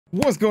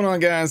What's going on,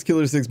 guys?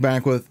 Killer6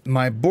 back with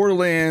my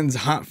Borderlands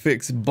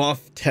hotfix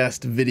buff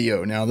test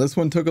video. Now this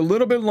one took a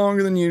little bit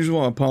longer than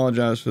usual. I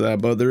apologize for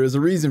that, but there is a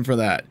reason for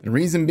that. The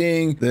reason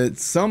being that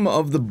some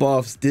of the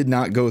buffs did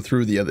not go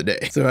through the other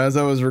day. So as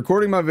I was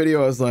recording my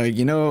video, I was like,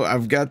 you know,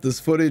 I've got this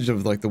footage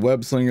of like the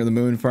web slinger, the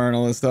Moonfire and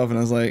all this stuff, and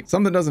I was like,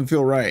 something doesn't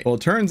feel right. Well,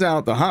 it turns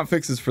out the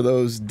hotfixes for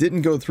those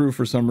didn't go through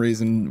for some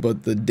reason,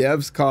 but the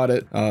devs caught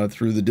it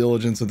through the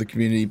diligence of the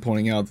community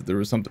pointing out that there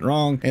was something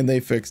wrong, and they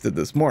fixed it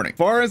this morning. As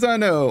far as I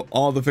know,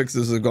 all the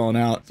fixes have gone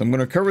out, so I'm going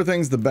to cover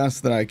things the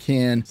best that I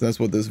can. So that's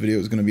what this video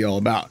is going to be all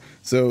about.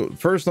 So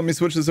first, let me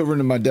switch this over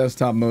into my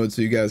desktop mode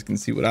so you guys can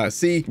see what I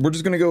see. We're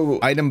just going to go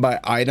item by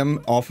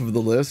item off of the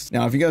list.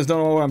 Now, if you guys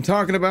don't know what I'm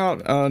talking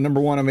about, number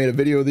one, I made a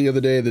video the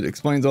other day that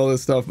explains all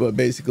this stuff, but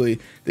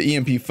basically the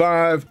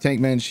EMP5,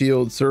 Tankman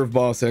Shield, Serve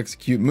Boss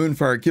Execute,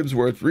 Moonfire,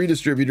 Kibsworth,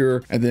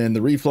 Redistributor, and then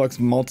the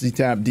Reflux,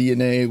 Multi-Tap,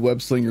 D.N.A,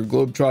 Web Slinger,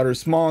 Globetrottr,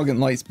 Smog, and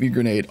Lightspeed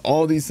Grenade.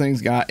 All these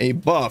things got a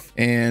buff,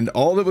 and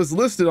all that was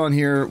listed on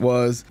here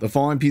was the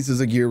falling pieces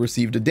of gear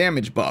received a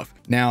damage buff.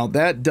 Now,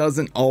 that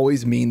doesn't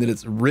always mean that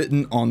it's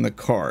written on the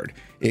card.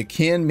 It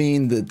can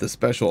mean that the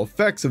special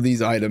effects of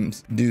these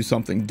items do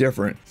something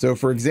different. So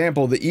for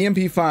example, the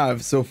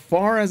EMP5, so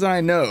far as I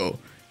know,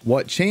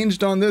 what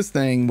changed on this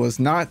thing was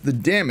not the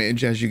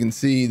damage. As you can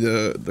see,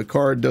 the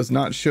card does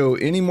not show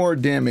any more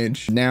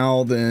damage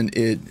now than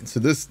it. So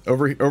this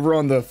over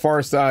on the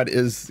far side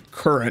is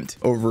current.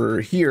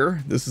 Over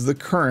here, this is the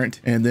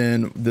current, and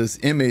then this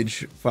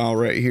image file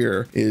right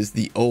here is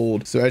the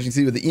old. So as you can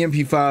see with the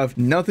EMP5,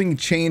 nothing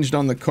changed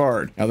on the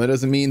card. Now that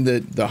doesn't mean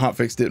that the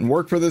hotfix didn't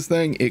work for this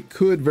thing. It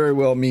could very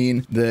well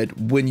mean that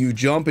when you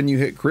jump and you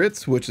hit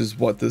crits, which is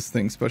what this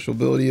thing's special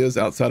ability is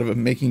outside of it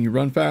making you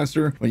run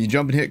faster, when you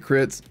jump and hit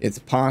crits, it's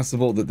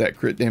possible that that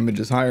crit damage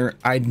is higher.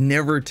 I'd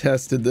never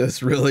tested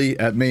this really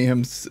at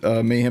Mayhem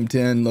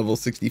 10 level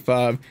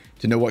 65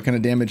 to know what kind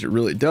of damage it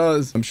really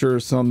does. I'm sure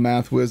some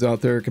math whiz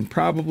out there can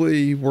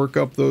probably work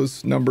up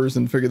those numbers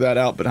and figure that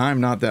out, but I'm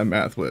not that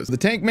math whiz. The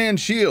Tankman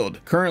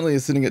Shield currently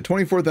is sitting at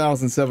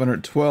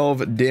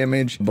 24,712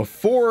 damage.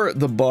 Before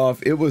the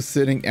buff, it was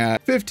sitting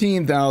at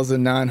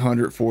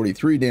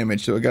 15,943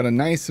 damage, so it got a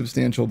nice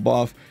substantial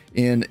buff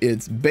in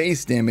its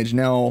base damage.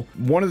 Now,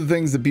 one of the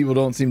things that people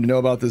don't seem to know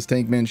about this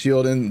Tankman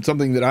Shield, and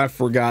something that I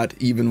forgot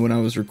even when I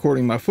was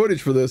recording my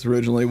footage for this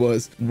originally,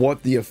 was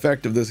what the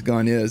effect of this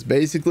gun is.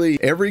 Basically,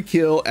 every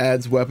kill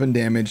adds weapon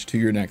damage to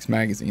your next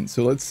magazine.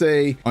 So let's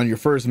say on your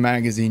first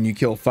magazine you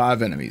kill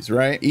 5 enemies,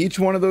 right? Each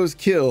one of those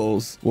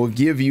kills will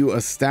give you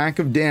a stack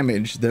of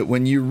damage that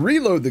when you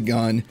reload the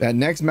gun, that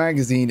next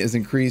magazine is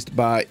increased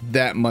by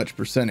that much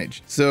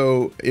percentage.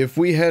 So if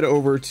we head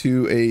over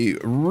to a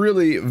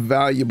really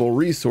valuable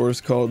resource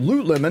called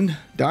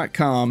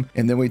lootlemon.com,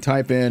 and then we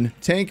type in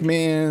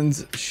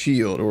Tankman's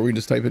Shield, or we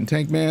just type in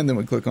Tankman, then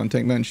we click on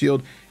Tankman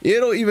Shield,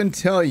 it'll even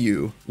tell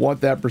you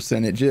what that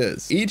percentage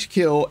is. Each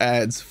kill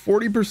adds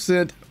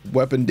 40%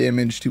 weapon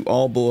damage to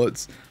all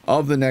bullets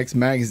of the next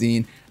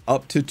magazine,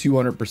 up to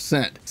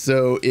 200%.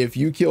 So if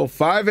you kill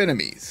 5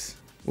 enemies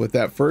with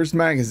that first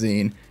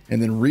magazine and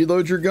then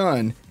reload your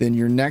gun, then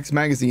your next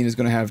magazine is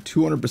going to have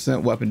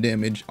 200% weapon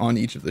damage on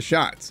each of the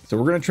shots. So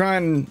we're going to try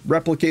and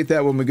replicate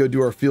that when we go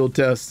do our field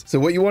tests. So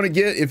what you want to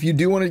get, if you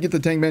do want to get the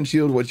Tankman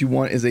Shield, what you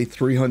want is a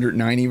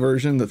 390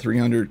 version, the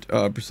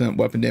 300%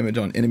 weapon damage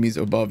on enemies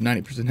above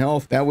 90%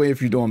 health. That way,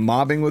 if you're doing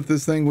mobbing with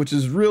this thing, which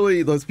is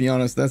really, let's be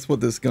honest, that's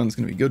what this gun's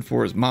going to be good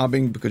for, is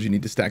mobbing, because you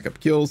need to stack up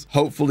kills.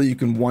 Hopefully you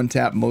can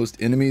one-tap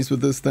most enemies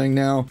with this thing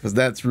now, because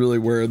that's really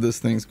where this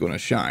thing's going to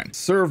shine.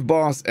 Serve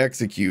Boss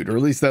Execute, or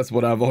at least that's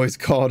what I've always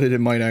called it. It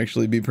might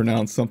actually be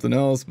pronounced something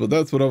else, but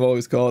that's what I've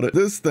always called it.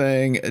 This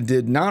thing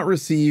did not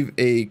receive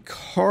a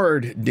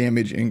card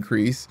damage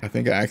increase. I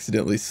think I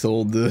accidentally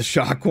sold the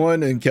shock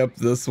one and kept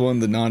this one,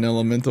 the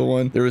non-elemental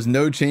one. There was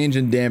no change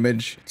in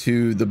damage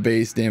to the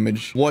base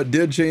damage. What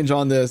did change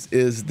on this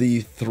is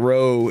the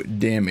throw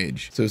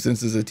damage. So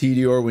since it's a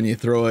TDR, when you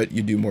throw it,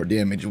 you do more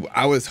damage.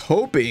 I was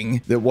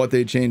hoping that what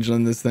they changed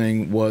on this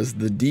thing was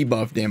the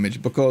debuff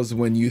damage, because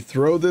when you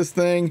throw this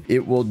thing,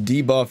 it will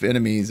debuff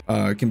enemies.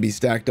 Can be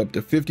stacked up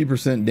to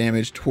 50%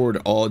 damage toward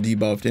all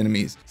debuffed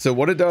enemies. So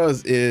what it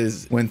does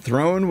is, when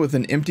thrown with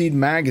an emptied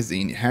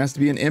magazine, it has to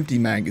be an empty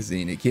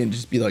magazine. It can't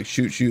just be like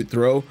shoot, shoot,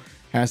 throw. It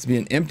has to be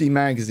an empty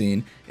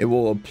magazine. It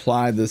will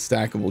apply the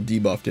stackable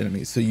debuffed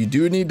enemies. So you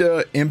do need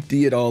to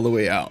empty it all the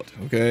way out,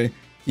 okay?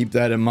 Keep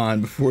that in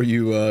mind before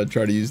you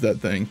try to use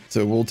that thing.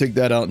 So we'll take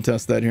that out and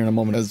test that here in a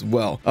moment as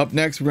well. Up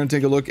next, we're going to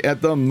take a look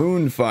at the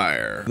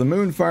Moonfire. The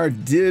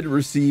Moonfire did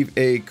receive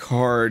a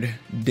card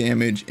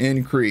damage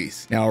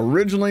increase. Now,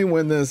 originally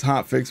when this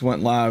hotfix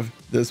went live,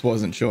 this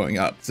wasn't showing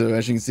up. So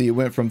as you can see, it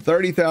went from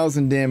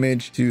 30,000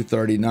 damage to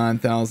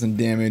 39,000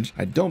 damage.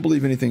 I don't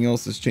believe anything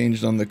else has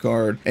changed on the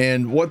card.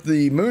 And what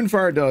the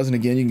Moonfire does, and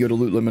again, you can go to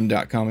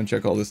lootlemon.com and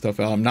check all this stuff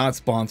out. I'm not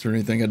sponsored or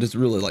anything. I just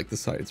really like the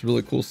site. It's a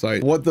really cool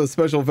site. What the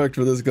special effect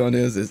for this gun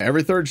is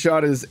every third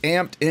shot is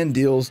amped and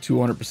deals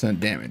 200%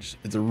 damage.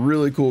 It's a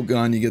really cool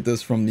gun. You get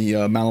this from the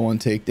Malawan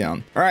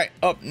takedown. All right,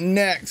 up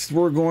next,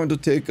 we're going to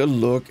take a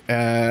look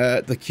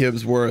at the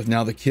Kibsworth.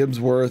 Now, the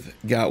Kibsworth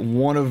got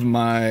one of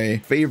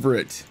my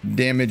favorite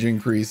damage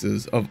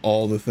increases of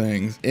all the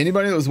things.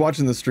 Anybody that was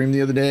watching the stream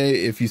the other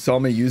day, if you saw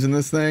me using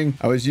this thing,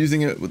 I was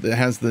using it. It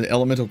has the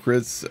elemental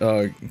crits,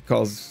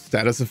 cause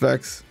status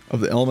effects of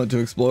the element to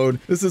explode.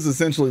 This is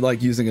essentially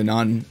like using a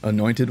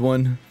non-anointed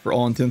one for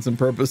all intents and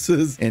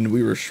purposes, and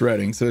we were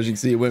shredding. So as you can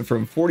see, it went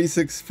from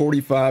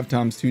 4645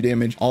 times 2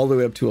 damage all the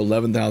way up to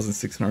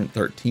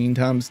 11,613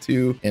 times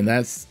 2, and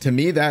that's, to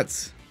me,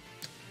 that's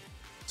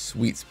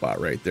sweet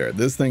spot right there.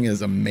 This thing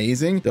is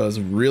amazing. Does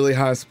really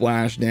high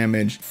splash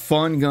damage.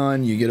 Fun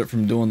gun. You get it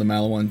from doing the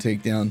Malawan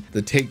takedown.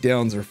 The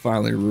takedowns are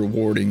finally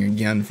rewarding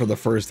again for the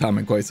first time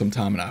in quite some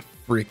time, and I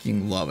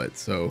freaking love it.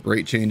 So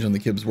great change on the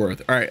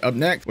Kibsworth. All right, up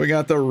next, we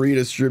got the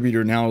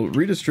Redistributor. Now,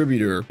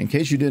 Redistributor, in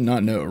case you did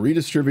not know,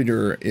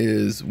 Redistributor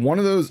is one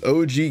of those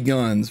OG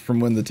guns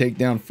from when the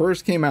takedown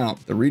first came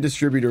out. The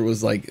Redistributor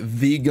was like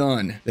the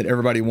gun that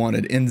everybody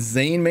wanted, and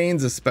Zane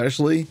mains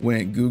especially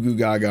went goo goo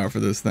gaga for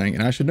this thing,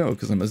 and I should know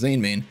because I'm a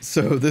Zane main.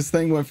 So this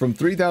thing went from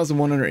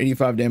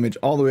 3,185 damage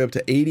all the way up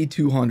to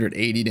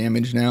 8,280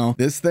 damage now.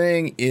 This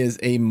thing is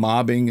a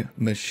mobbing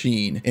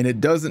machine, and it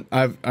doesn't,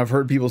 I've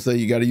heard people say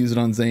you got to use it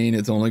on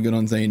Zane. It's only good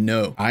on Zane.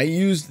 No, I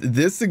used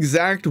this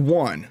exact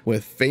one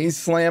with Phase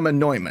Slam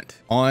Anointment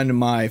on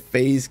my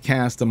Phase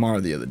Cast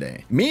Amar the other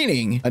day,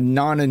 meaning a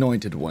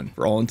non-anointed one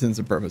for all intents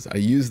and purposes. I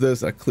used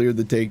this, I cleared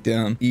the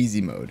takedown, easy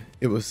mode.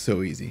 It was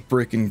so easy.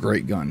 Freaking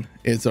great gun.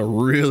 It's a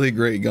really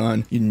great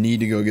gun. You need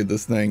to go get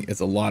this thing. It's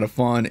a lot of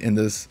fun. And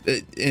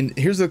and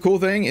here's the cool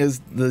thing is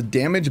the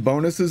damage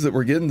bonuses that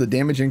we're getting, the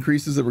damage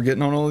increases that we're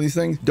getting on all of these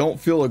things don't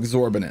feel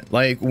exorbitant.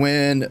 Like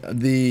when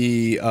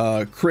the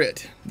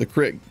crit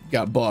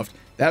got buffed,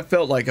 that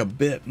felt like a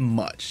bit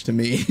much to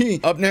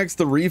me. Up next,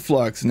 the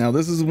Reflux. Now,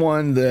 this is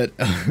one that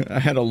I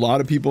had a lot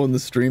of people in the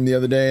stream the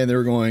other day, and they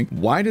were going,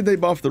 why did they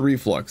buff the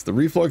Reflux? The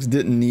Reflux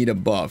didn't need a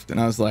buff. And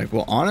I was like,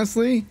 well,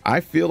 honestly,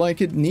 I feel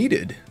like it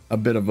needed a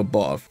bit of a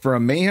buff. For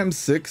a Mayhem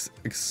 6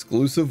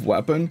 exclusive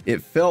weapon,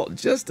 it felt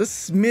just a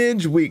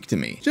smidge weak to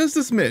me. Just a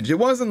smidge. It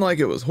wasn't like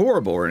it was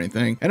horrible or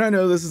anything. And I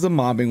know this is a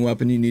mobbing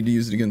weapon. You need to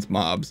use it against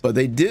mobs. But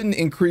they didn't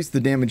increase the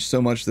damage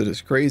so much that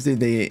it's crazy.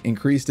 They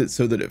increased it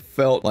so that it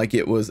felt like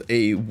it was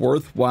a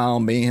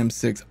worthwhile Mayhem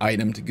 6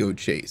 item to go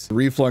chase. The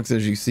Reflux,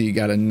 as you see,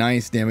 got a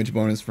nice damage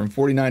bonus from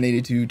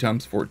 4982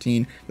 times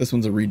 14. This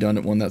one's a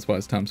redundant one. That's why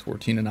it's times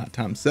 14 and not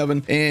times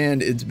 7.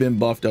 And it's been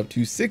buffed up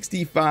to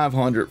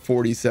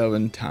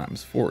 6,547 times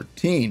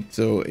 14.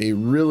 So a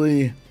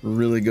really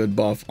good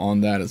buff on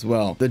that as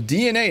well. The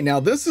D.N.A. Now,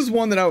 this is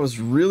one that I was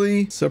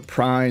really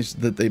surprised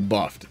that they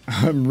buffed.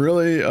 I'm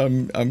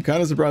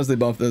kind of surprised they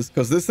buffed this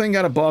because this thing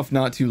got a buff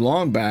not too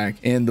long back,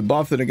 and the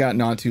buff that it got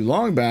not too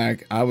long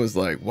back, I was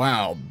like,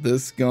 wow,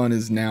 this gun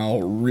is now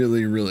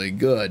really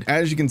good.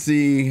 As you can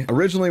see,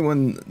 originally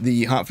when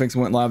the hotfix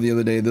went live the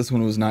other day, this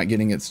one was not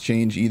getting its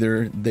change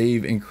either.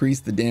 They've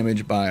increased the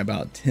damage by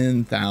about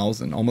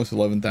 10,000, almost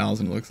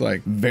 11,000 looks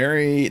like.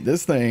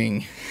 This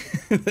thing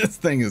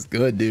is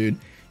good, dude.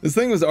 This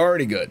thing was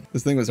already good.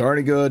 This thing was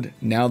already good.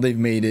 Now they've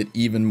made it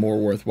even more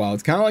worthwhile.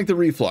 It's kind of like the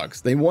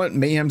Reflux. They want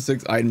Mayhem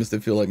 6 items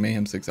to feel like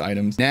Mayhem 6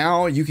 items.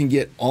 Now you can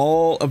get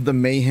all of the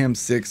Mayhem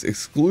 6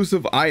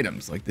 exclusive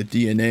items like the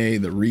D.N.A,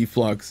 the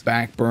Reflux,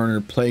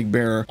 Backburner, Plague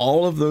Bearer.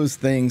 All of those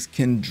things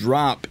can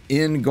drop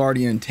in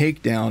Guardian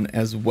Takedown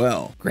as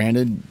well.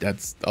 Granted,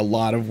 that's a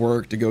lot of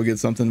work to go get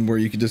something where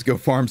you could just go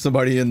farm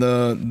somebody in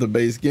the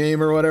base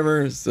game or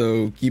whatever.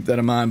 So keep that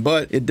in mind.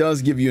 But it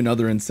does give you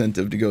another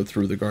incentive to go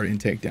through the Guardian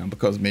Takedown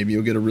because maybe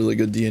you'll get a really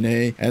good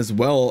D.N.A as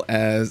well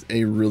as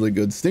a really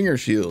good Stinger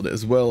shield,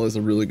 as well as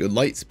a really good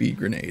Lightspeed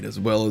grenade, as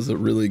well as a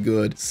really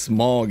good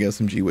Smog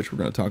SMG, which we're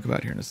going to talk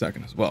about here in a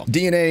second as well.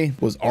 D.N.A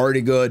was already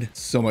good,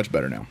 so much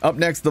better now. Up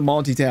next, the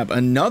multi-tap,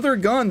 another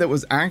gun that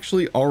was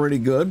actually already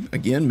good.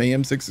 Again,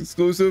 Mayhem 6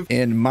 exclusive,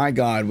 and my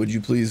God, would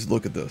you please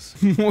look at this?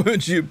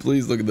 Would you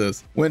please look at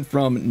this? Went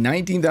from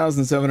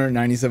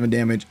 19,797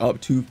 damage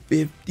up to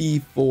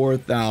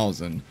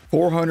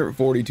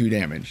 54,442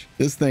 damage.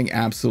 This thing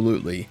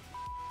absolutely.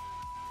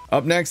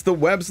 Up next, the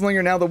Web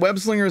Slinger. Now, the Web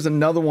Slinger is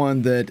another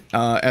one that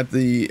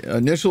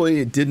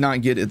initially it did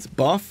not get its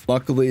buff.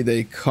 Luckily,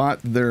 they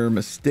caught their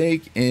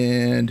mistake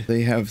and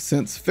they have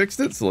since fixed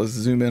it. So let's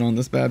zoom in on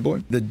this bad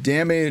boy. The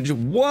damage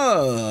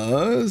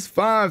was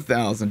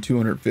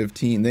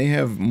 5,215. They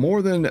have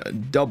more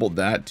than doubled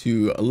that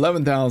to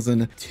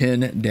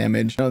 11,010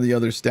 damage. None of the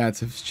other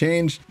stats have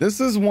changed. This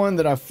is one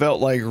that I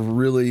felt like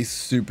really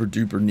super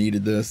duper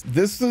needed this.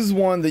 This is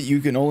one that you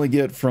can only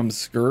get from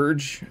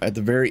Scourge at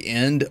the very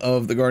end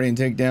of the Guardian Guardian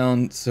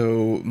takedown.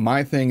 So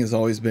my thing has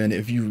always been,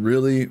 if you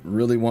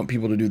really want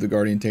people to do the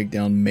Guardian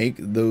takedown, make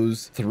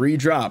those 3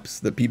 drops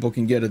that people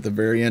can get at the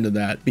very end of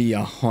that be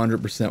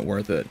 100%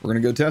 worth it. We're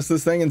gonna go test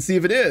this thing and see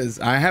if it is.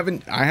 I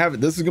haven't,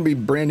 this is gonna be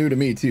brand new to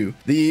me too.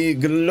 The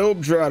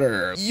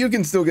Globetrottr. You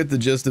can still get the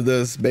gist of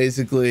this.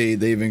 Basically,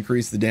 they've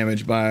increased the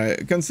damage by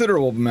a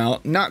considerable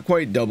amount, not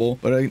quite double,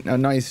 but a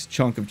nice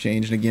chunk of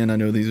change. And again, I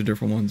know these are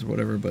different ones or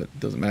whatever, but it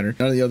doesn't matter.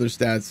 None of the other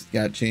stats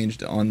got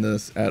changed on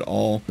this at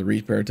all. The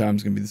repair time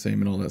is gonna be the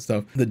same and all that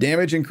stuff. The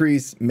damage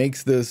increase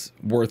makes this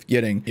worth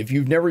getting. If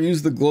you've never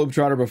used the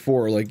Globetrottr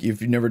before, like if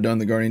you've never done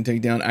the Guardian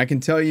takedown, I can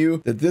tell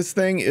you that this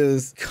thing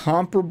is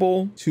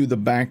comparable to the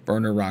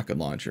Backburner rocket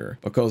launcher,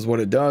 because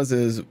what it does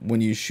is when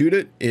you shoot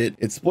it,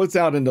 it splits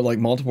out into like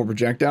multiple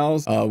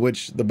projectiles,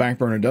 which the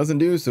Backburner doesn't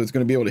do. So it's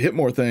going to be able to hit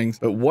more things,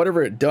 but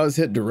whatever it does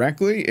hit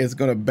directly is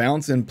going to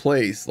bounce in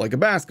place like a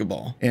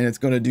basketball, and it's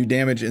going to do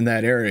damage in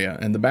that area.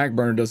 And the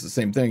Backburner does the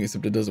same thing,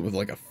 except it does it with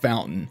like a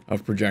fountain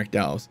of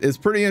projectiles. It's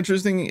pretty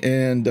interesting,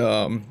 and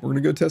we're going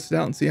to go test it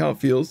out and see how it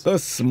feels. The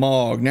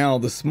Smog. Now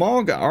the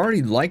Smog, I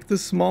already liked the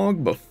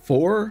Smog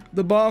before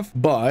the buff,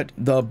 but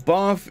the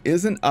buff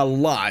isn't a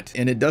lot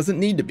and it doesn't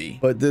need to be,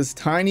 but this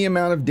tiny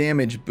amount of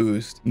damage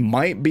boost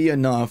might be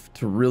enough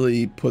to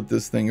really put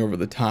this thing over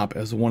the top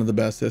as one of the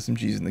best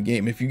SMGs in the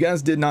game. If you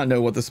guys did not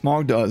know, what the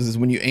Smog does is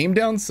when you aim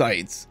down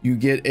sights, you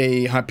get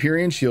a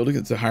Hyperion shield.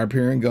 It's a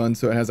Hyperion gun,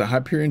 so it has a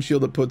Hyperion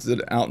shield that puts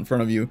it out in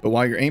front of you, but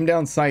while you're aim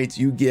down sights,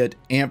 you get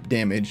amp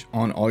damage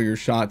on all your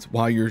shots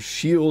while your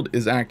shield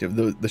is active.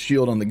 The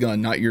shield on the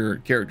gun, not your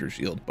character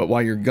shield, but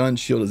while your gun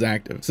shield is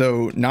active.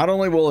 So not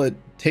only will it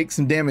take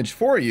some damage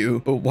for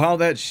you, but while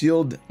that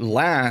shield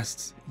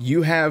lasts,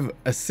 you have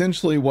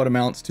essentially what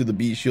amounts to the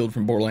B shield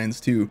from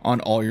Borderlands 2 on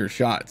all your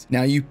shots.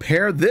 Now you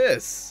pair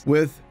this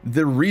with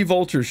the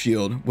Revolter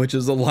shield, which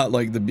is a lot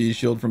like the B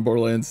shield from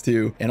Borderlands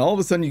 2, and all of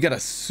a sudden you got a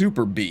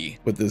super B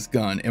with this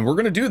gun, and we're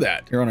gonna do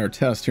that here on our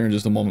test here in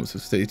just a moment, so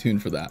stay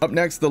tuned for that. Up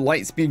next, the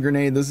Lightspeed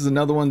grenade. This is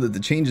another one that the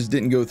changes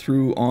didn't go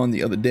through on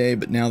the other day,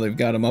 but now they've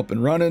got them up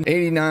and running.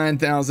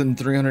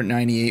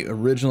 89,398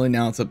 originally,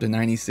 now it's up to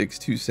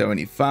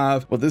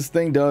 96,275. What this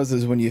thing does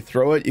is when you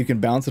throw it, you can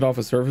bounce it off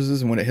of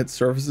surfaces, and when it hits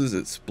surfaces,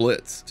 it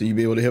splits, so you'll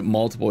be able to hit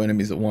multiple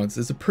enemies at once.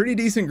 It's a pretty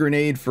decent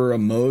grenade for a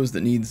Mose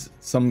that needs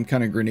some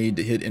kind of grenade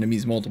to hit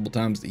enemies multiple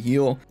times to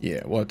heal.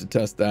 Yeah, we'll have to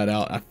test that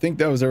out. I think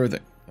that was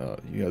everything.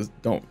 You guys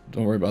don't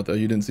worry about that.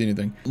 You didn't see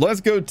anything. Let's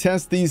go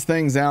test these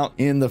things out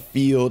in the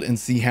field and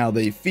see how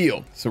they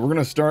feel. So we're going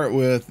to start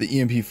with the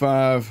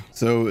EMP5.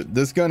 So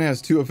this gun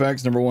has 2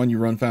 effects. Number 1, you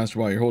run faster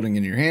while you're holding it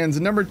in your hands,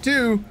 and number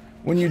 2,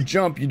 when you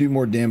jump, you do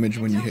more damage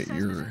when you hit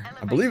your,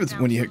 I believe it's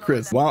when you hit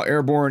crits. While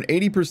airborne,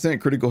 80%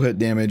 critical hit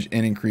damage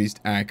and increased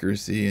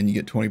accuracy, and you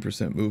get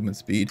 20% movement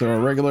speed. So our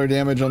regular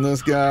damage on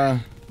this guy,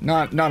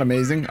 not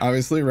amazing,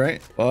 obviously,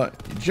 right? But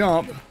you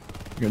jump,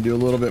 you're gonna do a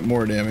little bit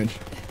more damage.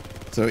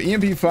 So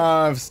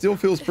EMP5 still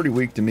feels pretty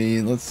weak to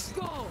me. Let's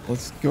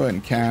go ahead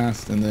and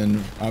cast, and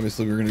then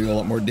obviously we're gonna do a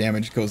lot more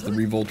damage because the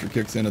Revolter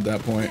kicks in at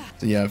that point.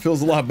 So yeah, it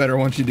feels a lot better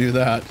once you do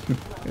that.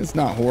 It's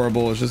not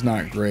horrible, it's just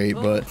not great,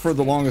 but for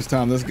the longest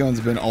time, this gun's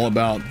been all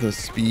about the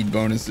speed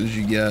bonuses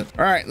you get.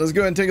 All right, let's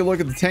go ahead and take a look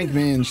at the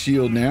Tankman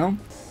shield now.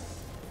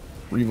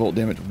 Revolt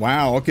damage.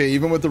 Wow, okay,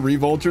 even with the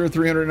Revolter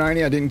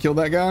 390, I didn't kill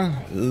that guy.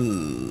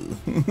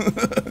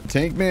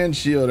 Tankman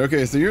shield.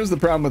 Okay, so here's the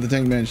problem with the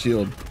Tankman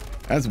shield.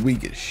 That's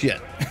weak as shit.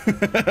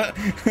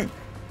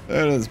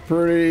 That is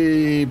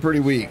pretty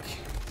weak.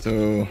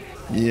 So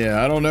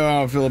yeah, I don't know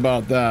how I feel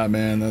about that,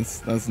 man.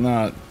 That's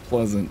not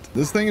pleasant.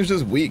 This thing is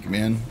just weak,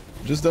 man.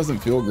 It just doesn't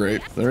feel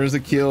great. There's a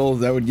kill.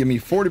 That would give me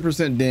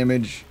 40%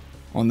 damage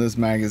on this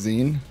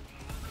magazine,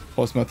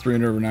 plus my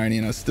 390,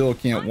 and I still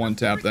can't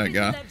one-tap that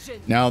guy.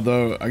 Now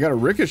though, I got a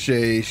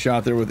ricochet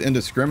shot there with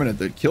indiscriminate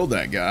that killed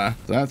that guy.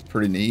 So that's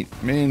pretty neat.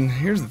 I mean,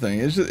 here's the thing.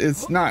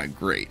 It's not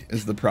great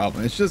is the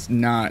problem. It's just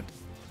not.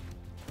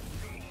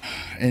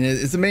 And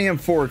it's a Mayhem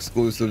 4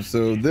 exclusive,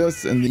 so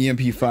this and the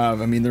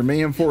EMP5, I mean, they're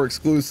Mayhem 4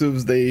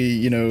 exclusives. They,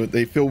 you know,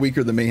 they feel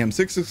weaker than Mayhem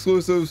 6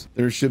 exclusives.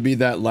 There should be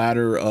that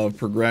ladder of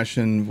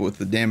progression with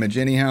the damage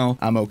anyhow.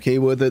 I'm okay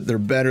with it. They're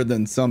better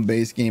than some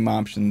base game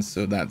options,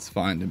 so that's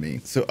fine to me.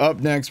 So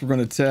up next, we're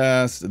going to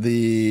test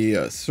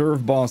the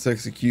Serve Boss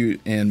Execute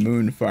and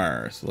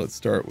Moonfire. So let's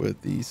start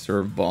with the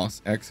Serve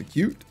Boss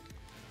Execute.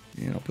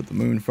 And I'll put the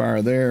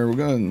Moonfire there. We're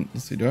going,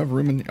 let's see, do I have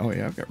room in? Oh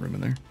yeah, I've got room in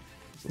there.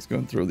 So let's go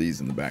and throw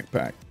these in the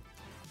backpack.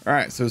 All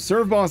right, so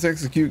Serve Boss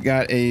Execute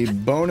got a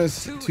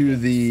bonus to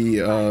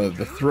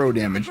the throw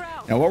damage.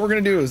 Now what we're gonna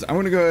do is I'm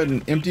gonna go ahead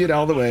and empty it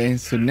out of the way.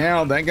 So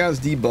now that guy's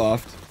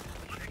debuffed,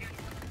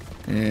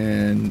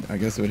 and I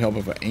guess it would help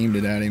if I aimed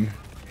it at him.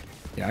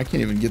 Yeah, I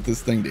can't even get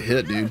this thing to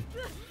hit, dude.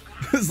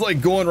 It's like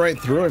going right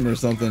through him or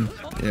something.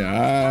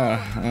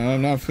 Yeah,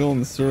 I'm not feeling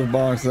the Serve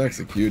Boss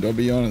Execute, I'll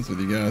be honest with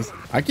you guys.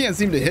 I can't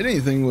seem to hit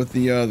anything with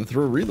the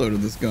throw reload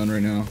of this gun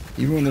right now.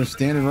 Even when they're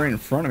standing right in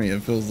front of me,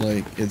 it feels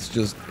like it's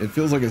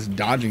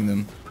dodging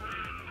them.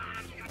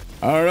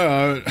 I don't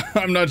know.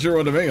 I'm not sure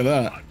what to make of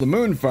that. The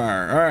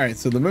Moonfire. All right,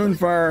 so the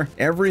Moonfire,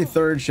 every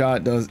third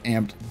shot does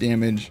amped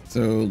damage.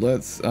 So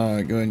let's go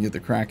ahead and get the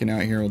Kraken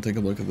out here. We'll take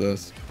a look at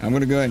this. I'm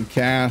going to go ahead and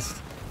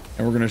cast,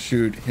 and we're going to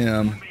shoot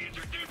him.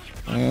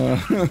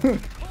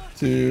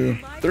 2,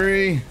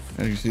 3.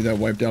 As you see, that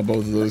wiped out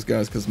both of those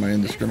guys because of my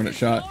indiscriminate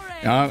shot.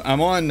 Now, I'm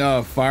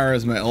on fire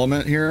as my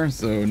element here,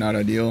 so not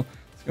ideal.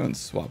 Let's go ahead and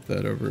swap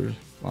that over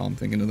while I'm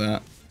thinking of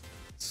that.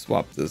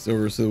 Swap this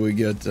over so we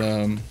get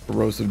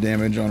corrosive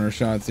damage on our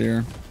shots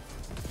here.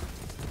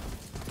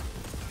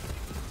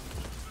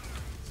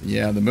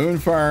 Yeah, the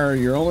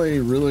Moonfire, you're only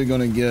really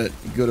going to get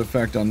good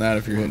effect on that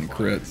if you're hitting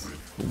crits.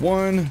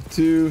 1,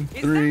 2,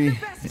 3.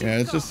 Yeah,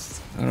 it's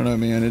just, I don't know,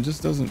 man. It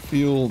just doesn't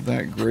feel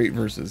that great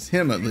versus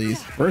him, at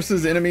least.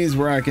 Versus enemies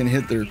where I can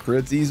hit their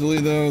crits easily,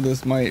 though,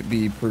 this might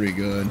be pretty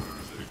good.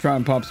 Try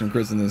and pop some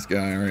crits in this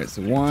guy. All right,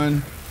 so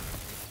 1,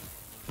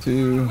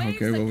 2.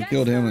 Okay, well, we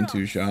killed him in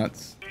 2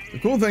 shots. The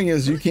cool thing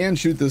is you can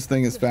shoot this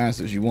thing as fast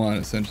as you want,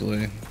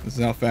 essentially. This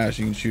is how fast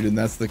you can shoot it, and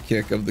that's the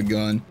kick of the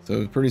gun.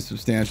 So it's pretty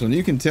substantial. And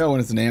you can tell when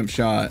it's an amp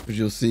shot, because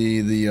you'll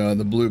see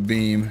the blue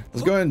beam.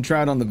 Let's go ahead and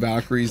try it on the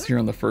Valkyries here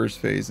on the first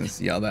phase and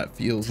see how that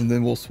feels. And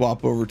then we'll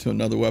swap over to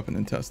another weapon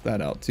and test that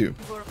out too.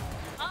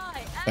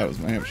 That was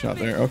my amp shot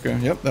there. Okay,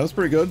 yep, that was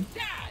pretty good.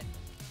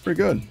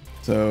 Pretty good.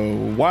 So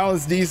while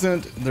it's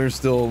decent, there's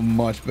still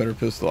much better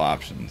pistol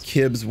options.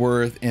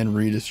 Kibsworth and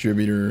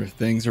Redistributor.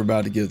 Things are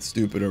about to get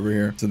stupid over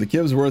here. So the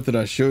Kibsworth that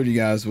I showed you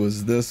guys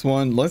was this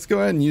one. Let's go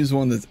ahead and use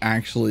one that's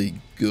actually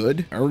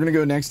good. We're going to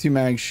go next 2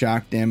 mag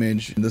shock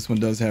damage. And this one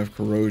does have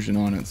corrosion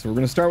on it. So we're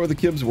going to start with the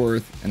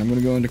Kibsworth, and I'm going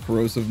to go into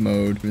corrosive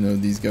mode. Even though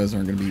these guys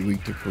aren't going to be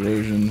weak to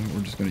corrosion,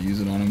 we're just going to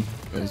use it on them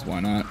because why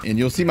not? And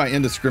you'll see my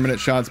indiscriminate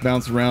shots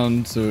bounce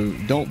around. So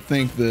don't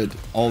think that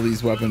all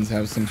these weapons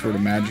have some sort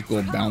of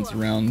magical bounce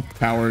around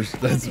powers.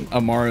 That's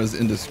Amara's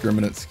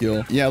indiscriminate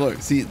skill. Yeah,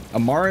 look, see,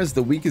 Amara is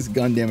the weakest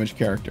gun damage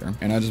character,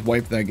 and I just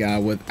wiped that guy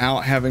without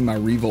having my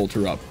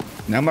Revolter up.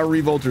 Now my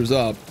Revolter's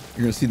up,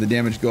 you're gonna see the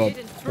damage go up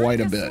quite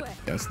a bit.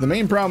 Yes, the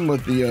main problem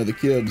with the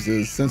Kibs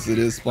is, since it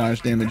is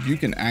splash damage, you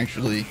can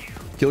actually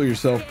kill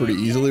yourself pretty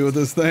easily with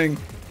this thing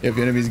if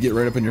enemies get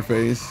right up in your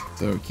face.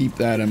 So keep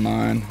that in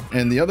mind.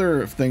 And the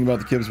other thing about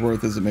the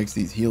Kibsworth is it makes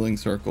these healing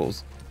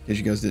circles. In case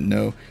you guys didn't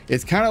know,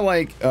 it's kind of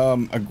like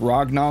a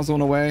grog nozzle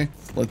in a way.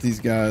 Let's let these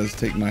guys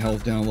take my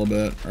health down a little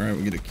bit. All right,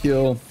 we get a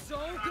kill,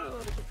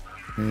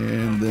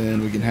 and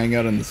then we can hang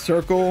out in the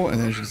circle.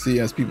 And as you can see,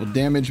 as people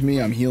damage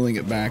me, I'm healing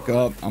it back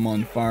up. I'm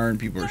on fire and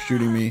people are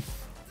shooting me,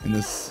 and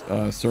this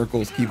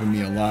circle is keeping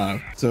me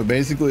alive. So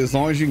basically, as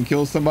long as you can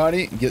kill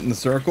somebody, get in the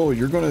circle,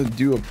 you're going to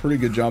do a pretty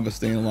good job of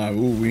staying alive.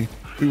 Ooh, we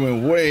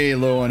went way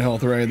low on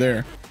health right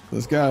there.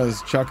 This guy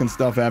is chucking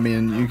stuff at me,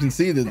 and you can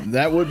see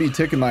that would be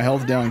ticking my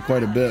health down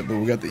quite a bit, but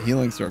we got the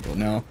healing circle.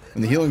 Now,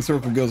 when the healing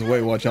circle goes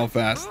away, watch how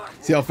fast.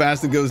 See how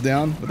fast it goes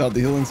down without the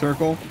healing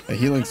circle? A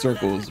healing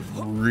circle is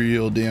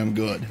real damn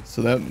good.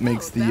 So that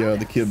makes the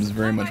Kibs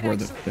very much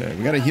worth it. Okay,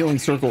 we got a healing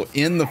circle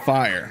in the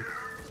fire.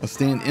 I'll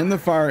stand in the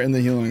fire in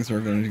the healing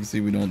circle, and you can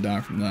see we don't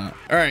die from that.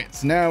 All right,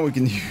 so now we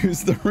can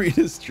use the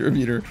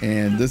Redistributor,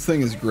 and this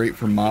thing is great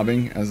for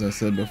mobbing. As I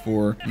said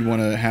before, you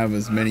want to have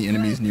as many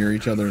enemies near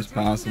each other as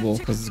possible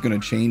because it's going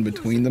to chain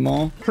between them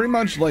all. Pretty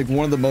much like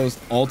one of the most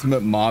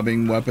ultimate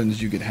mobbing weapons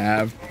you could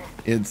have.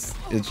 It's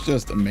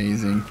just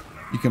amazing.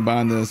 You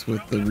combine this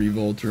with the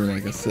Revolter,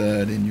 like I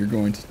said, and you're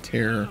going to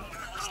tear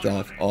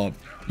stuff up.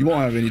 You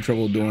won't have any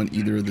trouble doing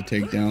either of the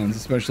takedowns,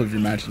 especially if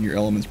you're matching your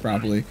elements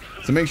properly.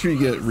 So make sure you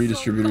get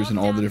Redistributors in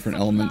all the different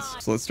elements.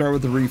 So let's start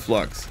with the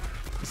Reflux.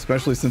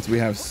 Especially since we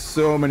have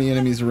so many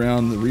enemies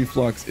around, the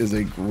Reflux is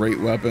a great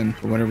weapon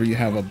for whenever you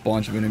have a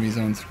bunch of enemies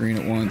on screen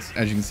at once.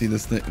 As you can see,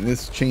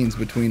 this chains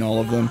between all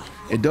of them.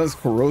 It does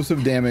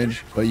corrosive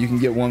damage, but you can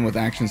get one with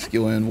action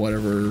skill in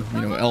whatever,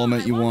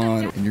 element you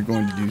want, and you're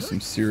going to do some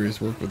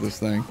serious work with this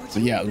thing. So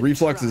yeah, the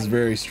Reflux is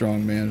very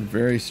strong, man.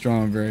 Very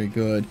strong, very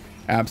good.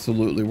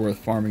 Absolutely worth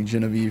farming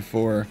Genevieve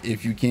for.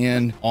 If you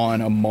can, on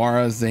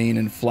Amara, Zane,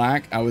 and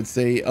Flak, I would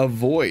say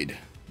avoid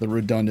the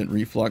redundant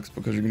Reflux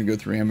because you're going to go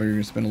through ammo. You're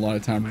going to spend a lot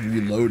of time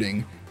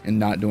reloading and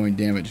not doing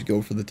damage.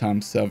 Go for the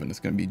 ×7. It's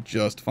going to be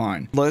just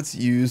fine. Let's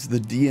use the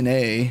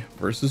D.N.A.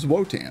 versus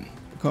Wotan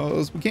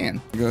because we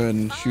can. Go ahead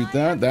and shoot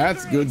that.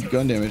 That's good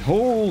gun damage.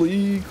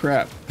 Holy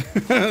crap.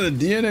 The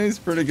D.N.A. is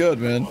pretty good,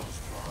 man.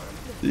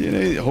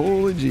 D.N.A.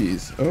 Holy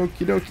jeez.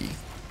 Okie dokie.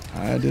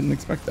 I didn't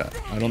expect that.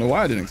 I don't know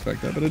why I didn't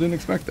expect that, but I didn't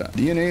expect that.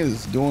 D.N.A.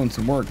 is doing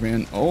some work,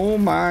 man. Oh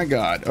my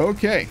god.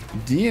 Okay.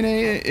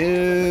 D.N.A.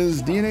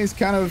 is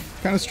kind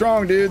of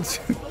strong, dudes.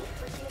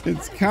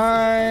 It's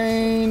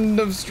kind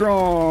of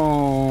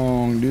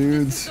strong,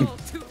 dudes. So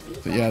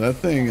yeah, that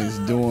thing is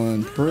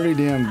doing pretty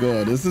damn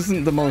good. This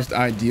isn't the most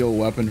ideal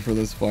weapon for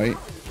this fight,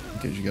 in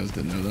case you guys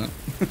didn't know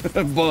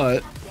that.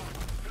 But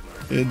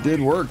it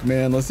did work,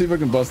 man. Let's see if I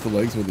can bust the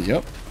legs with it.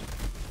 Yep.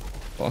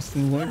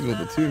 Busting the legs with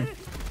it too.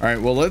 All right,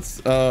 well,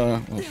 let's,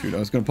 well, shoot, I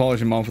was going to polish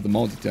him off with the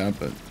multi-tap,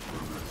 but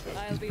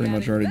he's pretty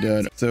much already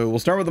dead. So we'll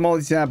start with the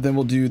multi-tap, then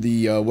we'll do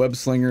the web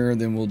slinger,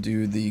 then we'll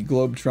do the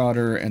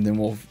Globetrottr, and then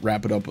we'll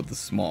wrap it up with the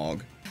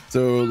Smog.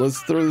 So let's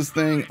throw this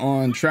thing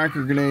on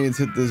tracker grenades,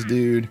 hit this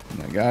dude.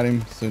 And I got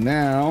him. So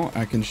now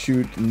I can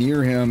shoot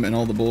near him and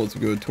all the bullets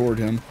will go toward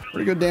him.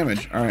 Pretty good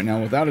damage. All right,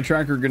 now without a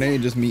tracker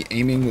grenade, just me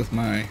aiming with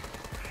my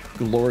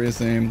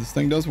glorious aim, this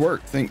thing does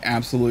work. This thing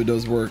absolutely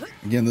does work.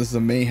 Again, this is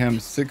a Mayhem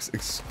 6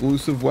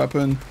 exclusive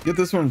weapon. Get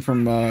this one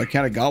from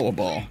Katagawa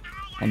Ball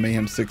on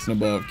Mayhem 6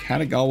 and above.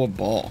 Katagawa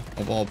Ball,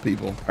 of all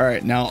people. All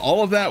right, now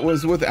all of that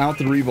was without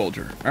the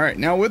Revolter. All right,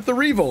 now with the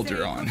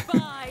Revolter on,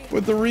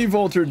 with the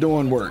Revolter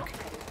doing work,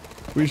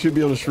 we should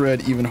be able to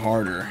shred even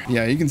harder.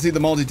 Yeah, you can see the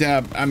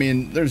multi-tap. I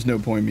mean, there's no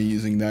point in me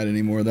using that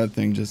anymore. That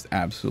thing just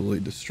absolutely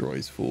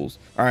destroys fools.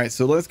 All right,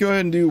 so let's go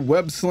ahead and do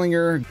Web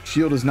Slinger.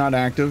 Shield is not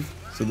active.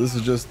 So this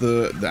is just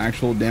the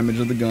actual damage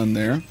of the gun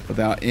there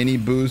without any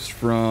boost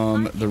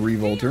from the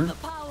Revolter.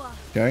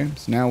 Okay,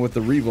 so now with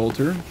the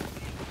Revolter,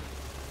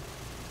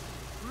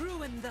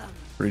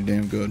 pretty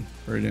damn good,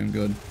 very damn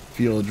good.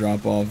 Feel a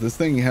drop off. This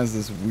thing has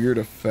this weird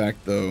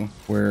effect though,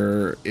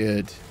 where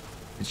it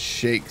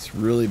shakes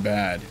really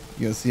bad.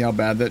 You guys see how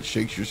bad that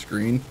shakes your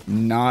screen?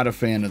 Not a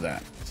fan of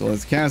that. So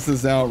let's cast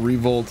this out,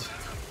 Revolt,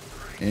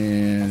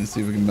 and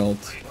see if we can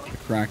melt the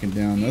Kraken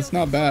down. That's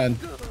not bad.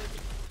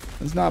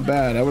 That's not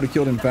bad. I would have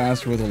killed him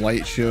faster with a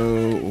light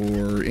show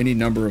or any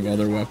number of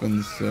other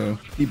weapons, so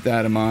keep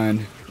that in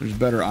mind. There's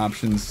better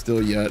options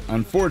still yet.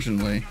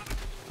 Unfortunately,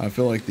 I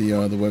feel like the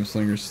Web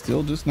Slinger is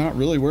still just not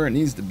really where it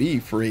needs to be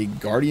for a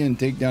Guardian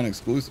takedown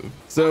exclusive.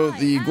 So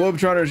the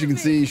Globetrottr, as you can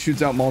see,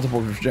 shoots out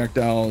multiple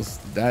projectiles.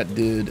 That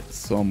did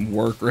some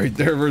work right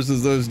there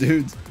versus those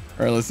dudes.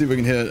 All right, let's see if we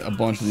can hit a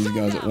bunch of these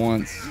guys at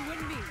once.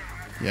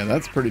 Yeah,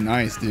 that's pretty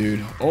nice,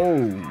 dude.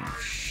 Oh,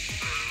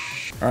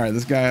 all right,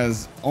 this guy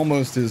has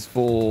almost his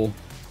full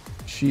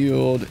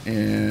shield,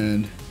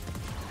 and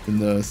in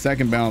the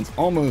second bounce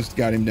almost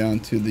got him down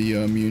to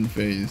the immune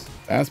phase.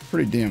 That's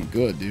pretty damn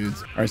good,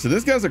 dudes. All right, so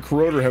this guy's a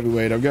corroder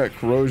heavyweight. I've got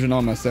corrosion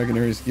on my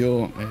secondary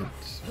skill. It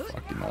just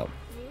fucked him up.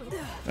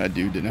 That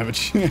dude didn't have a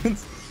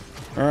chance.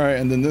 All right,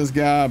 and then this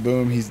guy,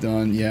 boom, he's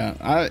done.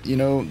 Yeah, you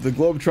know, the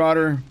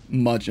Globetrottr,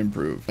 much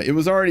improved. It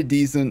was already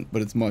decent,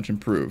 but it's much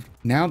improved.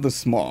 Now the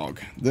Smog.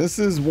 This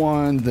is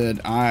one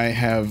that I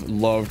have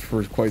loved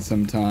for quite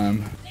some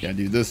time. Yeah,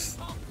 dude, this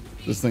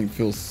thing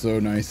feels so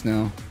nice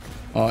now.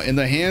 In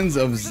the hands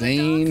of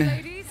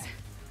Zane,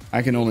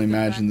 I can only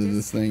imagine that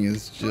this thing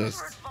is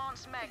just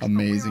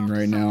amazing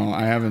right now.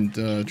 I haven't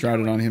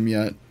tried it on him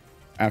yet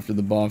after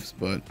the buffs,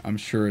 but I'm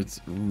sure it's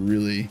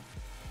really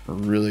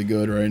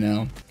good right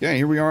now. Okay,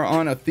 here we are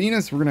on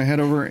Athenas. We're gonna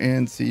head over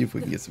and see if we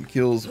can get some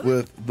kills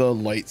with the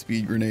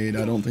Lightspeed grenade.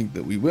 I don't think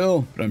that we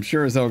will, but I'm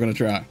sure as hell gonna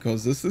try,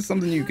 because this is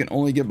something you can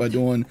only get by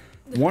doing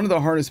one of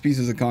the hardest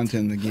pieces of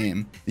content in the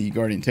game, the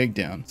Guardian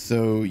takedown.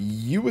 So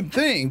you would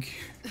think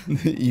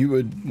that you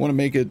would want to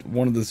make it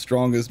one of the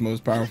strongest,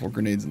 most powerful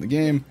grenades in the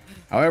game.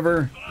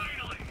 However,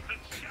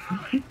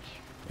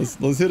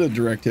 let's hit a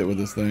direct hit with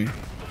this thing.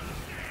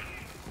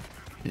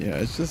 Yeah,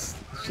 it's just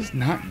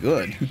not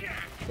good.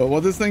 But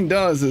what this thing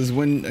does is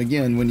when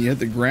you hit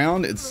the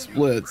ground, it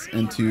splits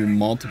into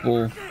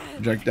multiple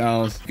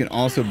projectiles. You can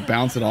also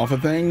bounce it off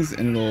of things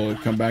and it'll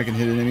come back and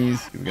hit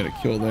enemies. We got a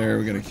kill there,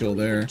 we got a kill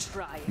there.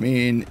 I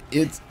mean,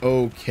 it's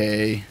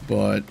okay,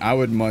 but I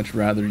would much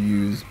rather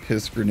use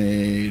Piss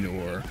Grenade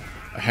or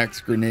a Hex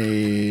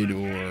Grenade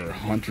or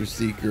Hunter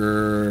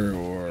Seeker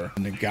or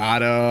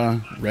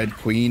Nagata, Red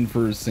Queen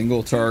for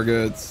single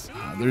targets.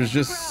 There's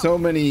just so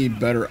many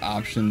better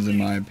options in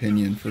my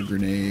opinion for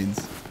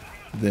grenades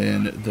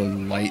than the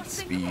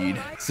Lightspeed.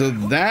 So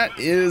that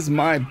is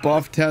my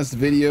buff test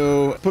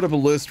video. Put up a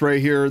list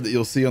right here that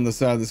you'll see on the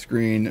side of the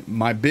screen.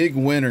 My big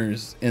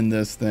winners in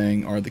this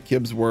thing are the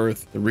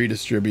Kibsworth, the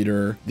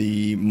Redistributor,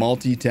 the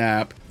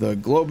multi-tap, the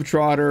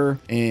Globetrottr,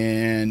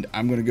 and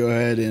I'm going to go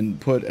ahead and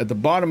put at the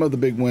bottom of the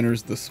big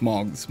winners the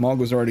Smog. The Smog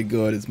was already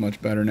good. It's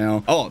much better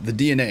now. Oh, the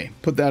D.N.A.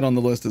 Put that on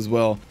the list as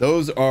well.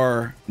 Those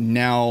are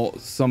now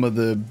some of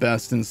the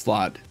best in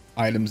slot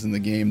items in the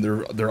game.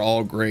 They're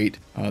all great.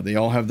 They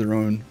all have their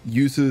own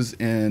uses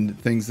and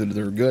things that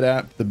they're good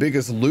at. The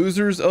biggest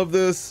losers of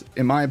this,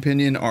 in my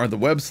opinion, are the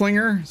Web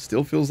Slinger.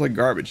 Still feels like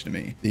garbage to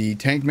me. The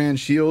Tankman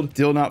shield,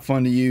 still not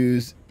fun to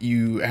use.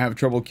 You have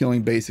trouble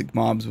killing basic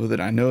mobs with it.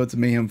 I know it's a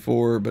Mayhem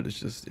 4, but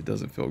it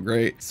doesn't feel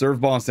great. Serve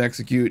Boss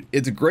Execute,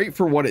 it's great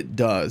for what it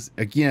does.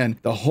 Again,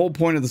 the whole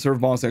point of the Serve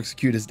Boss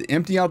Execute is to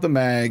empty out the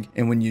mag,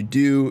 and when you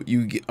do,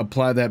 you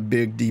apply that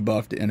big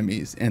debuff to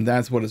enemies, and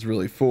that's what it's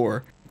really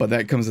for. But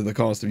that comes at the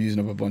cost of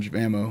using up a bunch of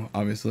ammo,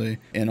 obviously.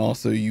 And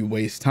also you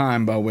waste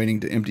time by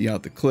waiting to empty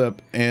out the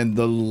clip. And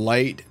the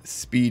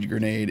Lightspeed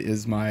grenade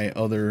is my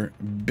other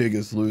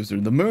biggest loser.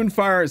 The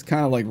Moonfire is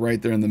kind of like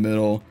right there in the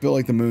middle. I feel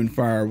like the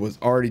Moonfire was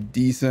already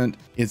decent.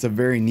 It's a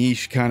very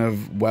niche kind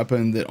of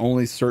weapon that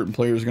only certain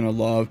players are going to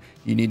love.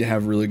 You need to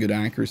have really good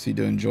accuracy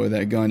to enjoy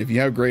that gun. If you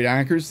have great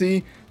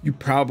accuracy, you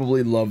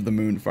probably love the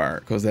Moonfire,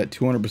 because that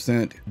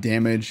 200%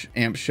 damage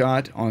amp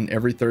shot on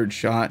every third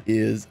shot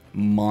is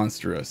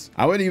monstrous.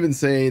 I would even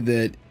say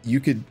that you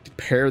could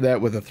pair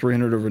that with a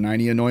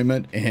 300/90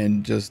 anointment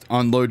and just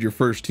unload your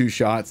first 2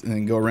 shots and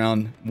then go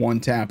around one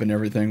tap and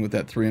everything with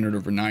that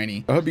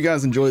 300/90. I hope you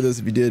guys enjoyed this.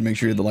 If you did, make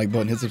sure you hit the like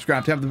button, hit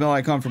subscribe, tap the bell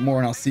icon for more,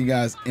 and I'll see you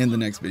guys in the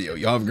next video.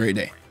 Y'all have a great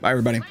day. Bye,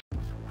 everybody.